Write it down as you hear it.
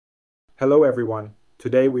Hello everyone,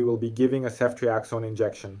 today we will be giving a ceftriaxone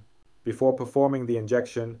injection. Before performing the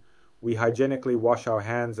injection, we hygienically wash our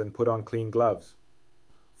hands and put on clean gloves.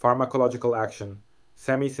 Pharmacological action: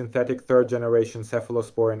 semi-synthetic third-generation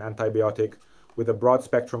cephalosporin antibiotic with a broad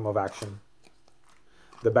spectrum of action.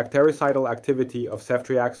 The bactericidal activity of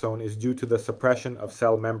ceftriaxone is due to the suppression of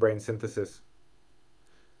cell membrane synthesis.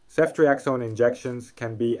 Ceftriaxone injections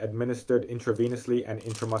can be administered intravenously and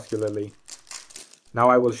intramuscularly. Now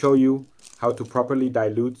I will show you how to properly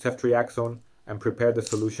dilute ceftriaxone and prepare the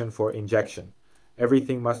solution for injection.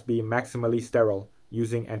 Everything must be maximally sterile,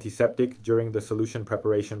 using antiseptic during the solution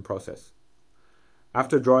preparation process.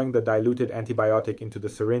 After drawing the diluted antibiotic into the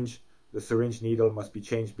syringe needle must be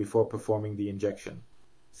changed before performing the injection.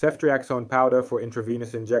 Ceftriaxone powder for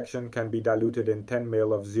intravenous injection can be diluted in 10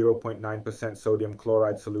 ml of 0.9% sodium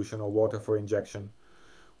chloride solution or water for injection,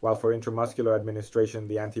 while for intramuscular administration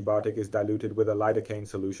the antibiotic is diluted with a lidocaine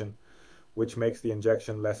solution, which makes the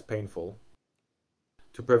injection less painful.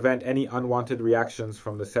 To prevent any unwanted reactions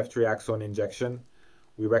from the ceftriaxone injection,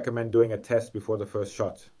 we recommend doing a test before the first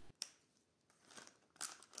shot.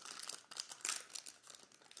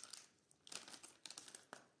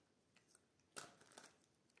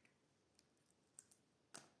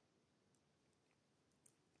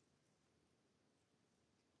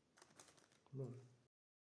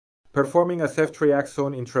 Performing a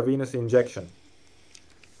ceftriaxone intravenous injection.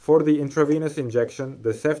 For the intravenous injection,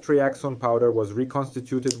 the ceftriaxone powder was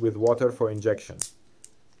reconstituted with water for injection.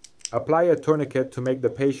 Apply a tourniquet to make the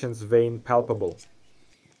patient's vein palpable.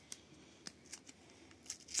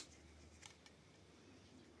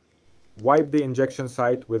 Wipe the injection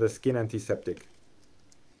site with a skin antiseptic.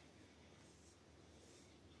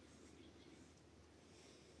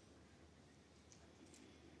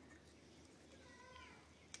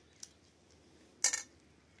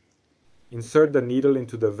 Insert the needle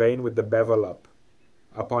into the vein with the bevel up.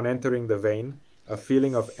 Upon entering the vein, a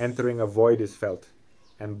feeling of entering a void is felt,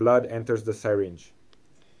 and blood enters the syringe.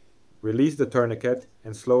 Release the tourniquet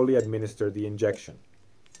and slowly administer the injection.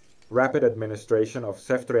 Rapid administration of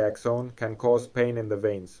ceftriaxone can cause pain in the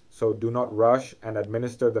veins, so do not rush and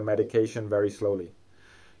administer the medication very slowly.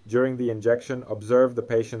 During the injection, observe the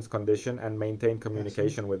patient's condition and maintain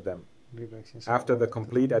communication with them. After the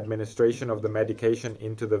complete administration of the medication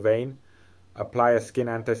into the vein, apply a skin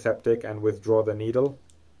antiseptic and withdraw the needle.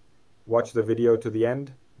 Watch the video to the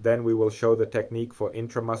end, then we will show the technique for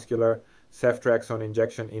intramuscular ceftriaxone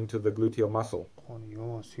injection into the gluteal muscle.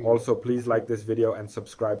 Also, please like this video and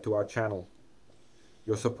subscribe to our channel.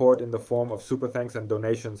 Your support in the form of super thanks and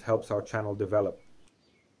donations helps our channel develop.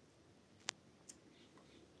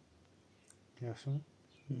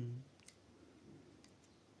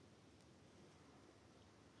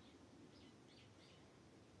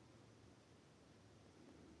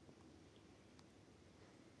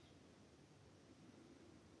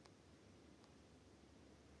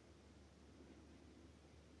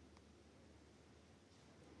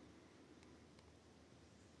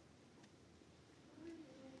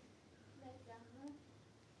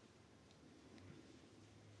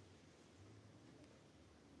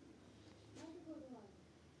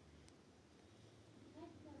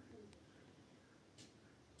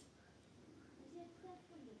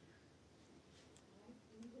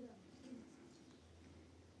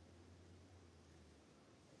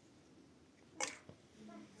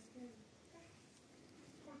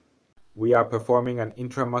 We are performing an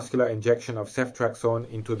intramuscular injection of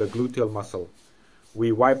ceftriaxone into the gluteal muscle.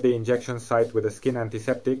 We wipe the injection site with a skin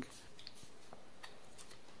antiseptic.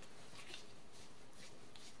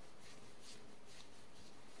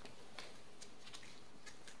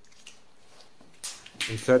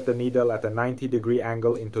 Insert the needle at a 90-degree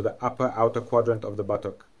angle into the upper outer quadrant of the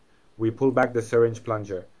buttock. We pull back the syringe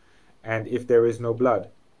plunger, and if there is no blood,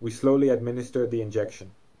 we slowly administer the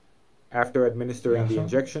injection. After administering the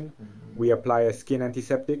injection, we apply a skin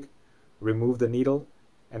antiseptic, remove the needle,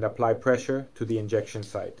 and apply pressure to the injection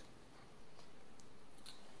site.